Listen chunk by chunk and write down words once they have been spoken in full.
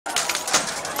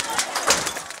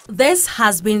This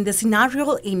has been the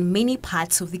scenario in many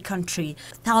parts of the country.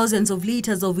 Thousands of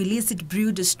liters of illicit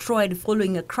brew destroyed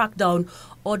following a crackdown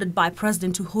ordered by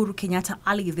President Uhuru Kenyatta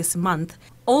early this month.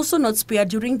 Also not spared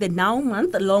during the now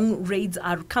month-long raids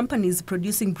are companies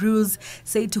producing brews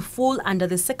said to fall under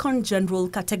the second general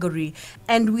category.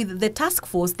 And with the task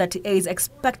force that is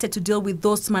expected to deal with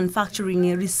those manufacturing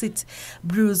illicit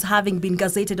brews having been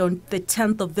gazetted on the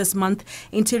 10th of this month,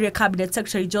 Interior Cabinet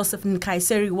Secretary Joseph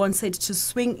Nkaissery wants it to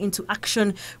swing into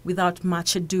action without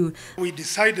much ado. We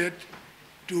decided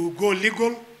to go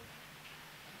legal,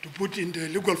 to put in the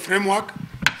legal framework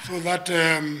so that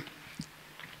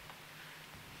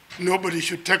nobody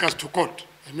should take us to court.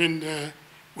 I mean,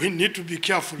 we need to be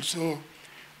careful so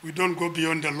we don't go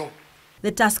beyond the law.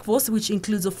 The task force, which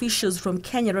includes officials from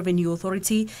Kenya Revenue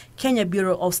Authority, Kenya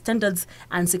Bureau of Standards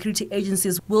and security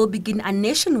agencies, will begin a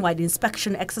nationwide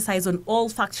inspection exercise on all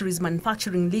factories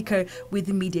manufacturing liquor with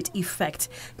immediate effect.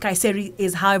 Nkaissery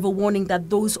is, however, warning that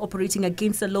those operating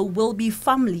against the law will be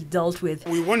firmly dealt with.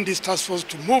 We want this task force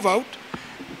to move out,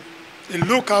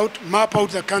 look out, map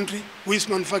out the country, who is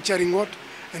manufacturing what,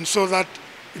 and so that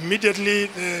immediately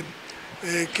the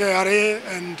KRA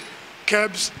and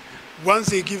cabs,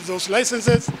 once they give those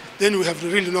licenses, then we have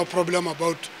really no problem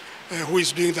about who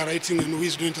is doing the right thing and who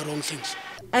is doing the wrong things.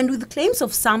 And with claims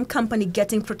of some company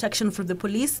getting protection from the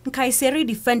police, Nkaissery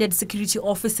defended security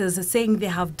officers, saying they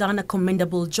have done a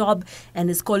commendable job and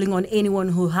is calling on anyone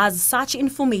who has such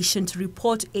information to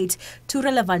report it to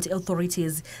relevant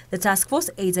authorities. The task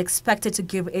force is expected to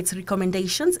give its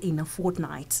recommendations in a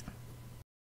fortnight.